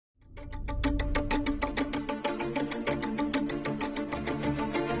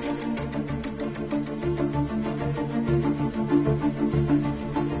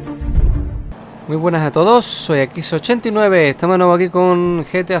Muy buenas a todos, soy X89, estamos de nuevo aquí con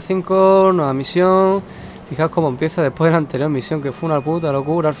GTA V, nueva misión. Fijaos cómo empieza después de la anterior misión, que fue una puta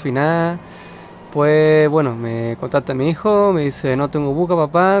locura al final. Pues bueno, me contacta mi hijo, me dice: no tengo buca,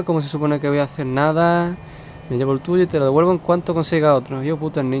 papá, ¿cómo se supone que voy a hacer nada? Me llevo el tuyo y te lo devuelvo en cuanto consiga otro. Yo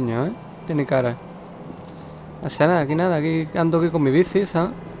puta el niño, tiene cara. O sea, nada, aquí ando aquí con mi bici,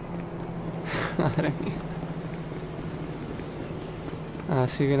 ¿sabes? Madre mía.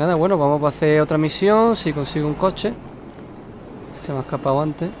 Así que nada, bueno, vamos a hacer otra misión. Si consigo un coche. Se me ha escapado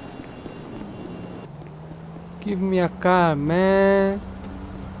antes. Give me a car, man.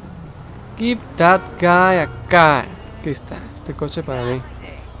 Give that guy a car. Aquí está, este coche para mí.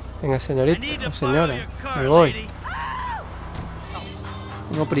 Venga, señorita o señora, me voy.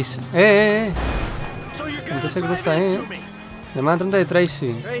 Tengo prisa. ¿Antes se cruza ahí, Llamada 30 de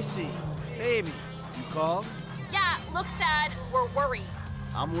Tracy. Tracy, baby, you called? Yeah, look, Dad, we're worried.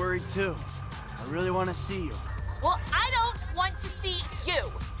 I'm worried too. I really want to see you. Well, I don't want to see you.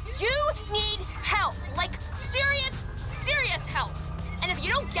 You need help, like serious help. And if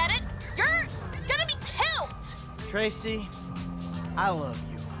you don't get it, you're gonna be killed. Tracy, I love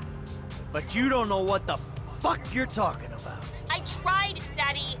you, but you don't know what the fuck you're talking about. I tried,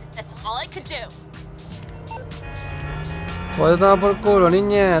 Daddy. That's all I could do. Puedo tomar por culo,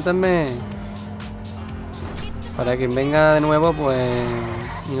 niña, también. Para quien venga de nuevo, pues,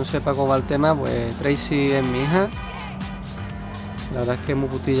 y no sepa cómo va el tema, pues Tracy es mi hija. La verdad es que es muy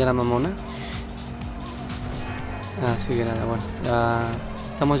putilla la mamona. Así que nada, bueno, ya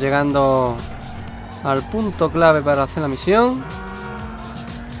estamos llegando al punto clave para hacer la misión.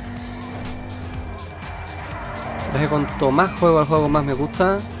 Es que cuanto más juego al juego, más me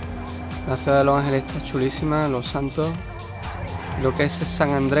gusta. La ciudad de Los Ángeles está chulísima, Los Santos, lo que es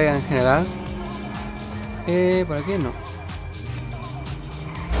San Andreas en general. Por aquí no.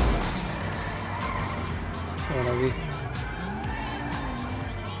 Por aquí.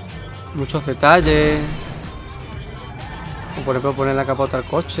 Muchos detalles. O por ejemplo poner la capota al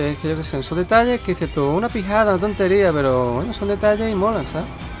coche. Es que yo que sé, son detalles que dices tú, una pijada, una tontería, pero bueno, son detalles y molan, ¿sabes?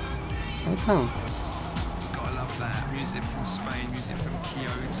 Ahí están.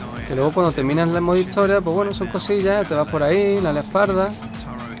 Que luego cuando terminas el modo historia, pues bueno, son cosillas, te vas por ahí, la espalda.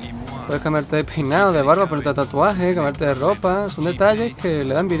 Puedes cambiarte de peinado, de barba, ponerte tatuaje, cambiarte de ropa. Son detalles que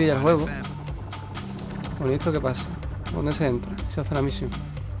le dan vidilla al juego. Bueno, ¿y esto qué pasa? ¿Dónde se entra? Se hace la misión.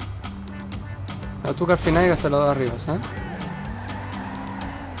 Pero tú que al final hay que hacerlo de arriba, ¿sabes?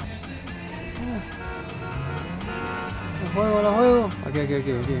 La juego. Aquí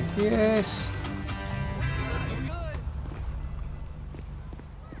es.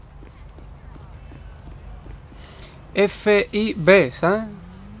 F y B, ¿sabes?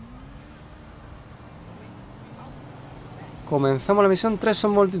 Comenzamos la misión 3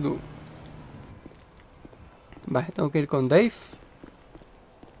 son multitud. Vale, tengo que ir con Dave.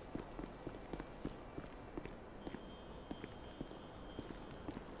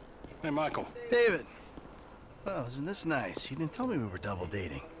 Hey, Michael. David. Oh, isn't this nice? You didn't tell me we were double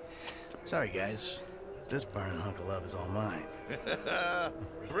dating. Sorry, guys. This burning hunk of love is all mine.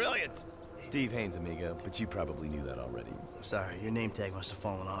 Brilliant! Steve Haynes, amigo, but you probably knew that already. Sorry, your name tag must have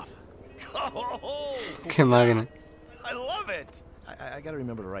fallen off. Oh! Qué máquina. I love it! I gotta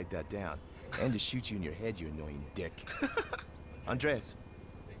remember to write that down. And to shoot you in your head, you annoying dick. Andres,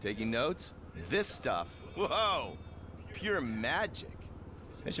 taking notes? This stuff, whoa! Pure magic.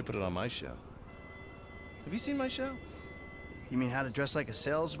 I should put it on my show. Have you seen my show? You mean how to dress like a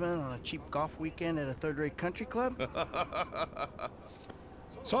salesman on a cheap golf weekend at a third-rate country club?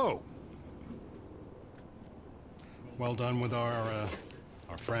 So, well done with our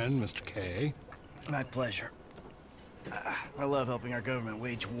friend, Mr. K. My pleasure. I love helping our government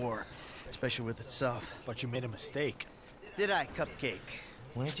wage war, especially with itself. But you made a mistake. Did I, Cupcake?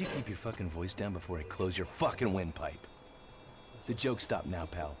 Why don't you keep your fucking voice down before I close your fucking windpipe? The joke stopped now,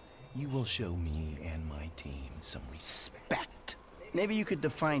 pal. You will show me and my team some respect. Maybe you could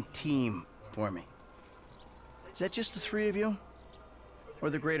define team for me. Is that just the three of you? Or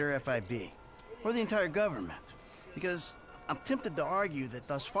the greater FIB? Or the entire government? Because I'm tempted to argue that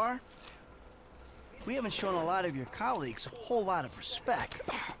thus far, we haven't shown a lot of your colleagues a whole lot of respect.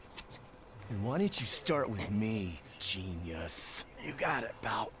 And why don't you start with me, genius? You got it,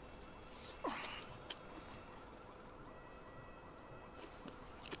 pal.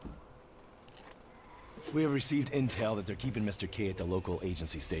 We have received intel that they're keeping Mr. K at the local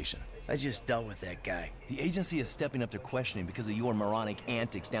agency station. I just dealt with that guy. The agency is stepping up their questioning because of your moronic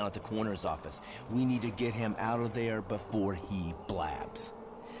antics down at the coroner's office. We need to get him out of there before he blabs.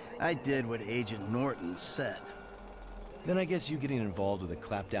 I did what Agent Norton said. Then I guess you getting involved with a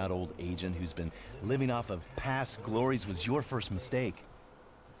clapped-out old agent who's been living off of past glories was your first mistake.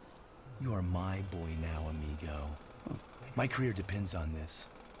 You are my boy now, amigo. My career depends on this,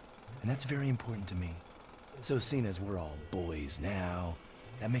 and that's very important to me. So seeing as we're all boys now,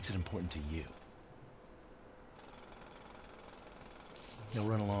 that makes it important to you. Now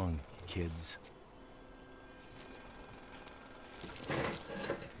run along, kids.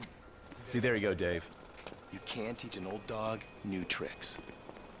 See, there you go, Dave. You can teach an old dog new tricks.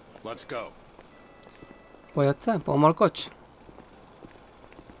 Let's go. Pues ya está, pues vamos al coche.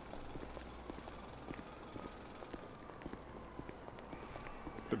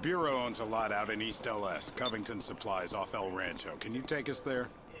 The Bureau owns a lot out in East LS, Covington Supplies off El Rancho. Can you take us there?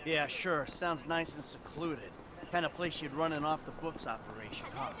 Yeah, sure. Sounds nice and secluded. Kind of place you'd run an off-the-books operation,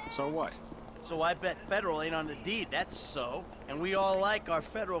 huh? So what? So I bet federal ain't on the deed, that's so. And we all like our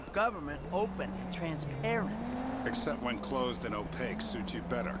federal government open and transparent. Except when closed and opaque suits you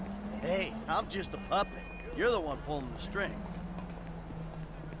better. Hey, I'm just a puppet. You're the one pulling the strings.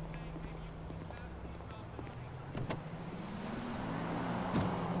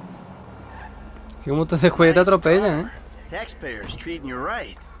 Que como te descuida te atropellan, ¿eh? Taxpayers treating you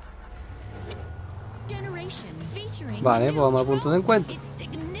right. Vale, pues vamos al punto de encuentro.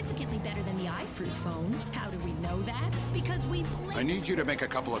 I need you to make a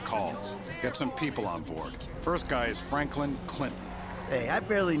couple of calls. Get some people on board. First guy is Franklin Clinton. Hey, I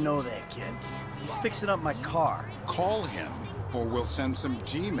barely know that kid. He's fixing up my car. Call him, or we'll send some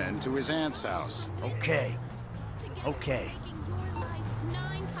G-men to his aunt's house. Okay. Okay.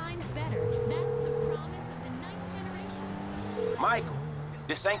 Michael,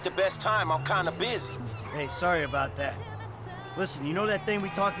 this ain't the best time. I'm kind of busy. Hey, sorry about that. Listen, you know that thing we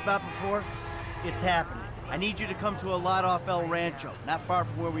talked about before? It's happening. I need you to come to a lot off El Rancho, not far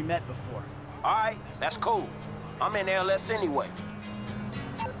from where we met before. All right, that's cool. I'm in LS anyway.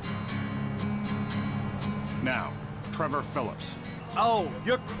 Now, Trevor Phillips. Oh,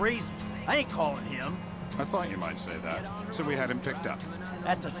 you're crazy. I ain't calling him. I thought you might say that, so we had him picked up.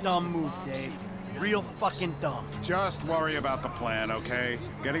 That's a dumb move, Dave. Real fucking dumb. Just worry about the plan, okay?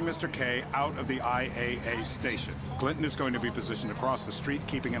 Getting Mr. K out of the IAA station. Clinton is going to be positioned across the street,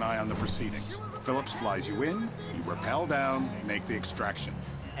 keeping an eye on the proceedings. Phillips flies you in, you rappel down, make the extraction.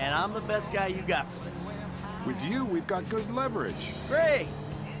 And I'm the best guy you got for this. With you, we've got good leverage. Great!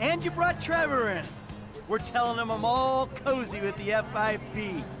 And you brought Trevor in. We're telling him I'm all cozy with the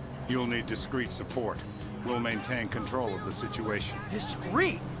FIB. You'll need discreet support. We'll maintain control of the situation.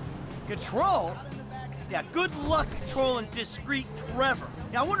 Discreet? Control? Yeah, good luck controlling discreet Trevor.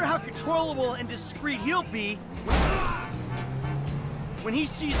 Now, I wonder how controllable and discreet he'll be when he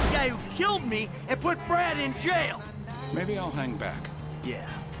sees the guy who killed me and put Brad in jail. Maybe I'll hang back. Yeah,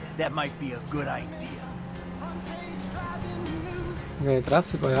 that might be a good idea. Qué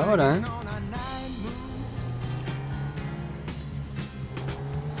tráfico hay ahora, ¿eh?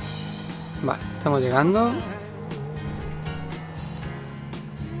 Vale, estamos llegando.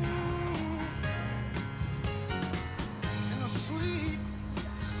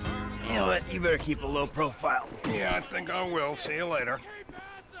 You know what? You better keep a low profile. Yeah, I think I will. See you later.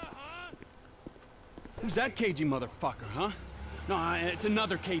 Who's that cagey motherfucker, huh? No, it's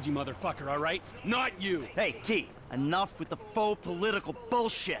another cagey motherfucker, all right? Not you! Hey, T, enough with the faux political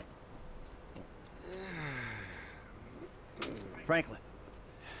bullshit. Franklin,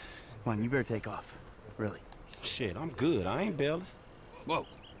 come on, you better take off. Really. Shit, I'm good. I ain't bailing. Whoa.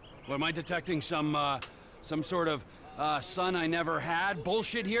 What, am I detecting some sort of, son I never had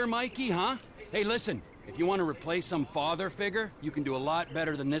bullshit here, Mikey, huh? Hey, listen, if you want to replace some father figure, you can do a lot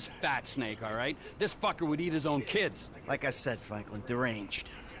better than this fat snake, all right? This fucker would eat his own kids. Like I said, Franklin, deranged.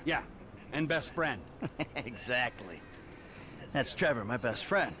 Yeah, and best friend. Exactly. That's Trevor, my best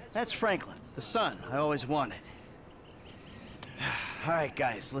friend. That's Franklin, the son I always wanted. All right,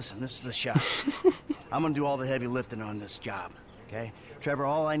 guys, listen, this is the shot. I'm gonna do all the heavy lifting on this job, okay? Trevor,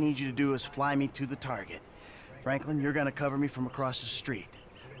 all I need you to do is fly me to the target. Franklin, you're gonna cover me from across the street.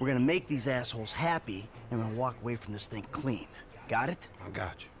 We're gonna make these assholes happy, and we're gonna walk away from this thing clean. Got it? I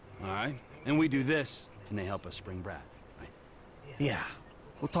got you. All right? And we do this, and they help us spring Brad, right? Yeah.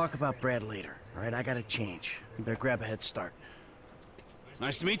 We'll talk about Brad later, all right? I gotta change. You better grab a head start.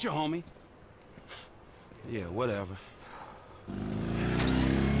 Nice to meet you, homie. Yeah, whatever.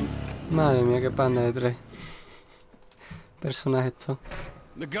 Madre mía, qué panda de tres personajes esto.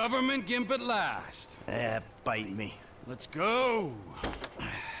 The government gimp at last. Bite me. Let's go.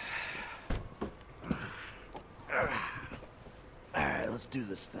 All right, let's do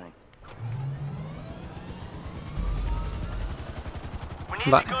this thing. When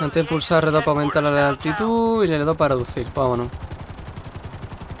Vale, antes de pulsar R2 para aumentar la altitud y le doy para reducir. Pues vámonos.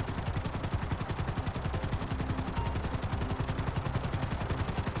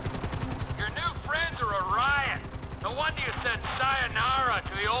 Your new friends are a riot. No wonder you said sayonara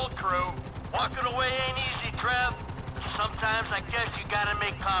to the old crew. Walking away ain't easy, Trev. Sometimes I guess you gotta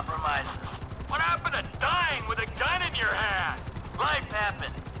make compromises. What happened to dying with a gun in your hand? Life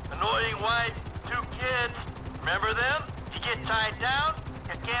happened. Annoying wife, 2 kids. Remember them? You get tied down,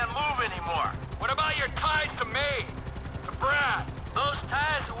 you can't move anymore. What about your ties to me? To Brad? Those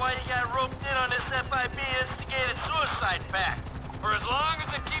ties are why you got roped in on this FIB instigated suicide pact. For as long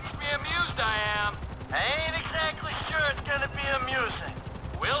as it keeps me amused, I am. I ain't exactly sure it's gonna be amusing.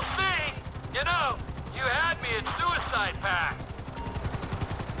 We'll see. You know, you had me at suicide pact.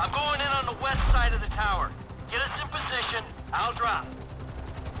 I'm going in on the west side of the tower. Get us in position, I'll drop.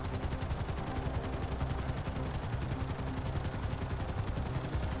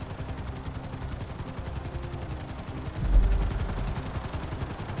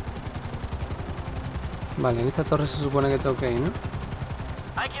 Vale, en esta torre se supone que tengo que ir, ¿no?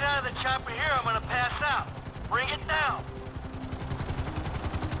 I get out of the chopper here, I'm gonna pass out. Bring it down.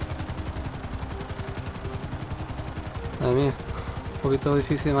 Madre mía, un poquito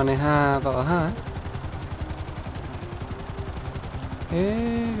difícil de manejar para bajar,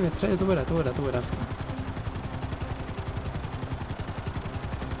 que me estrella, tú verás.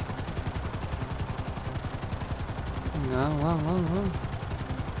 Venga, vamos.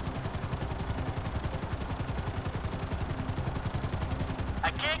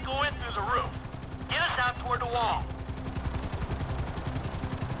 I can't go in through the roof. Get us out toward the wall.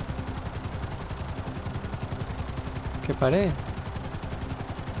 ¿Qué pared?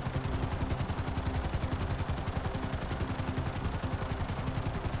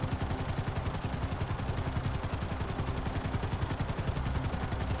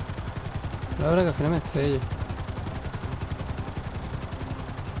 Ahora que al final me estrello.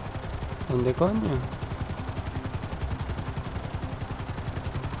 ¿Dónde coño?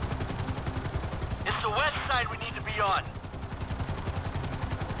 It's the west side we need to be on.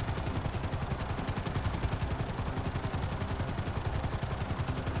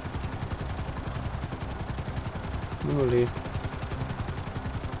 Muy lío.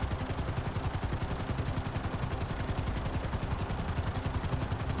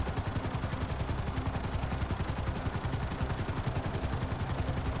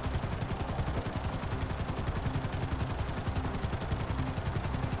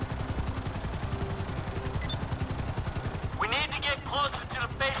 We need to get closer to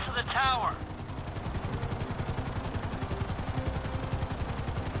the base of the tower.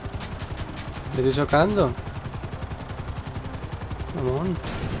 ¿Le estoy chocando? Vamos.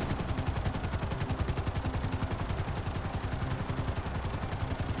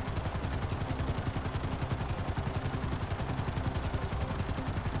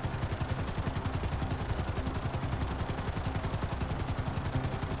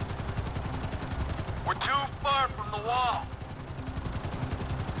 We're too far from the wall.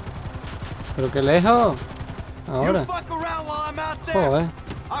 Pero qué lejos. Ahora. You fuck around while I'm out there. Joder.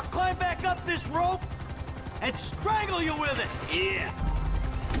 I'll climb back up this rope and strangle you with it. Yeah.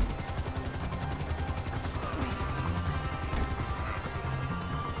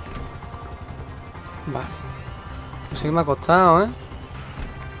 Vale. Pues sí que me ha costado,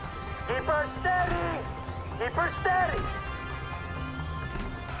 Keep her steady. Keep her steady.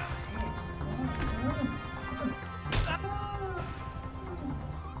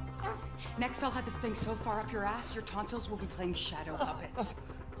 Next, I'll have this thing so far up your ass, your tonsils will be playing shadow puppets.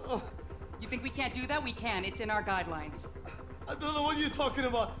 You think we can't do that? We can. It's in our guidelines. I don't know what you're talking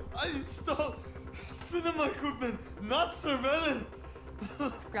about. I installed cinema equipment, not surveillance.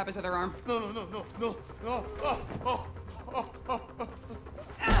 Grab his other arm. No.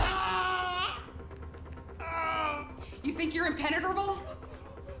 You think you're impenetrable?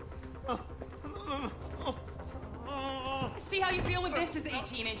 See how you feel when this is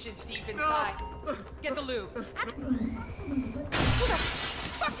 18 inches deep inside. Get the lube. Who the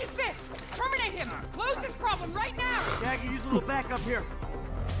fuck is this? Terminate him! Close this problem right now! Yeah, I can use a little backup here.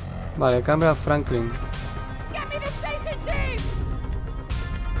 Vale, cambia a Franklin. Get me the station team!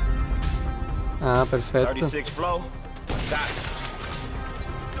 Ah, perfecto. 36 flow. Got it.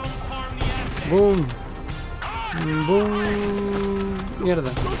 Boom. Boom.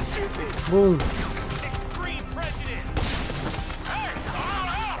 Mierda. Boom.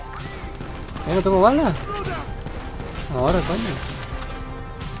 No tengo balas. Ahora, coño.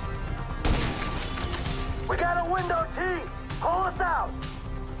 We got a window, T. Pull us out.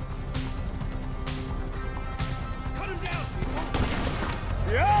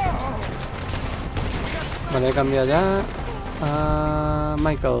 Vale, he cambiado ya a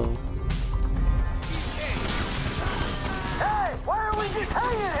Michael. Hey, why are we just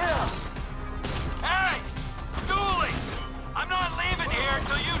hanging here? Hey, Dooley, I'm not leaving here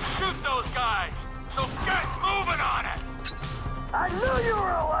until you shoot those guys. So get moving on it. I knew you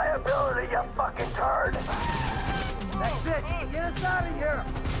were a liability, you fucking turd. That's it. Get us out of here.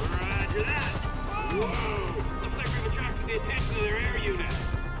 Roger that. Whoa. Looks like we've attracted the attention of their air unit.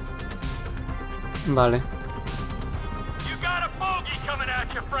 Vale. You got a bogey coming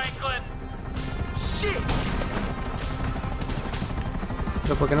at you, Franklin. Shit.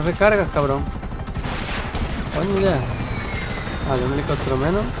 Pero ¿por qué no recargas, cabrón? Coño ya. Vale, un helicóptero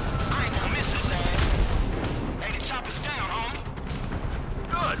menos.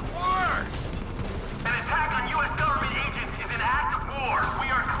 Good work. An attack on U.S. government agents is an act of war. We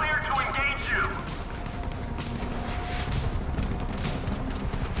are clear to engage you.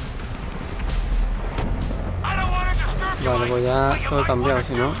 I don't want to disturb you. Vale, pues ya todo cambiado,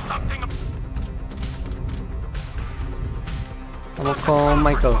 si no. Vamos con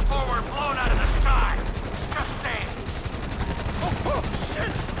Michael.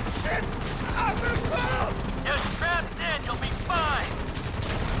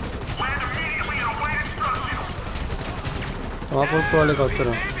 Toma por culo el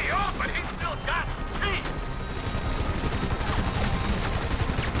helicóptero.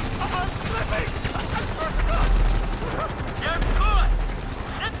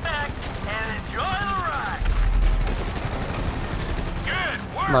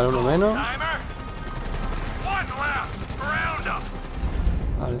 Vale, uno menos.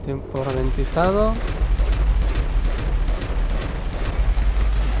 Vale, tiempo ralentizado.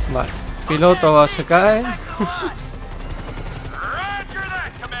 Vale, piloto se cae.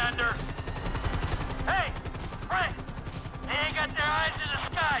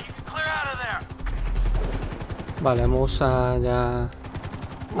 Vale, vamos a usar ya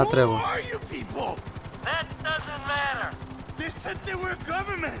a Trevor. Who are you people? That doesn't matter. They said they were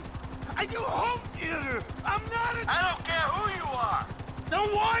government. I do home theater. I'm not a... I don't care who you are. Then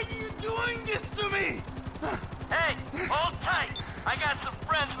why are you doing this to me? Hey, hold tight. I got some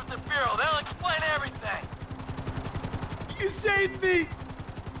friends with the Bureau. They'll explain everything. You saved me.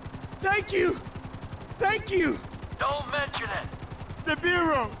 Thank you. Thank you. Don't mention it. The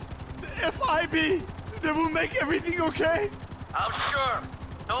Bureau. The FIB. They will make everything okay? I'm sure.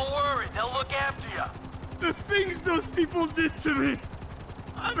 Don't worry. They'll look after you. The things those people did to me.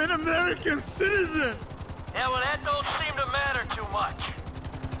 I'm an American citizen. Yeah, well, that don't seem to matter too much.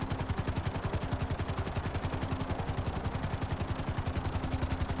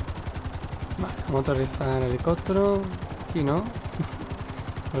 Vale, vamos a aterrizar el helicóptero. Aquí no.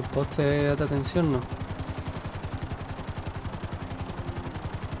 El poste de alta tensión no.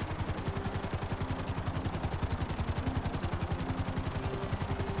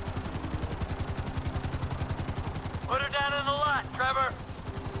 Put her down in the lot, Trevor.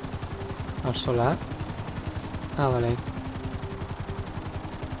 Al solar. Ah, vale ahí.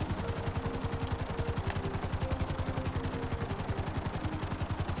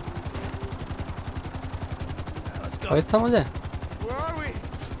 Hoy estamos ya. Where are we?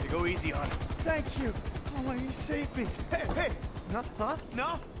 Hey, go easy on him. Thank you. Oh my, he saved me. Hey, hey. No, huh?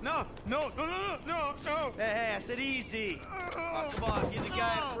 No, no, no, no, no, no, no. Hey, I said easy. Oh, come on, give the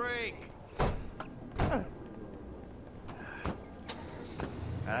guy a break.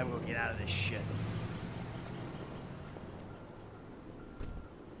 I'm gonna get out of this shit.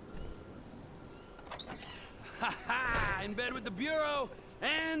 Ha ha! In bed with the Bureau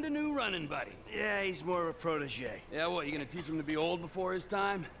and a new running buddy. Yeah, he's more of a protege. Yeah, what, you gonna teach him to be old before his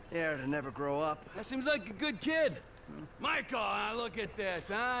time? Yeah, to never grow up. That seems like a good kid. Michael, look at this,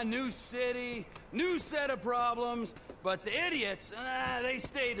 huh? New city, new set of problems, but the idiots, they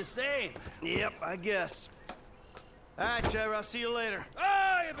stay the same. Yep, I guess. All right, Trevor, I'll see you later.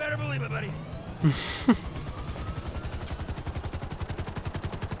 Oh, you better believe it, buddy.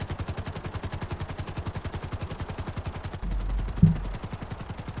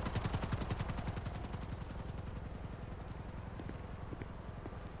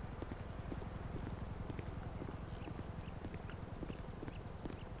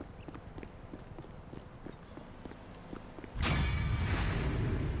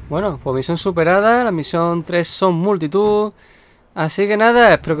 Bueno, pues misión superada, la misión 3 son multitud. Así que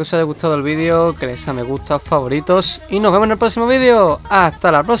nada, espero que os haya gustado el vídeo, que les a me gusta, favoritos y nos vemos en el próximo vídeo.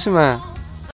 ¡Hasta la próxima!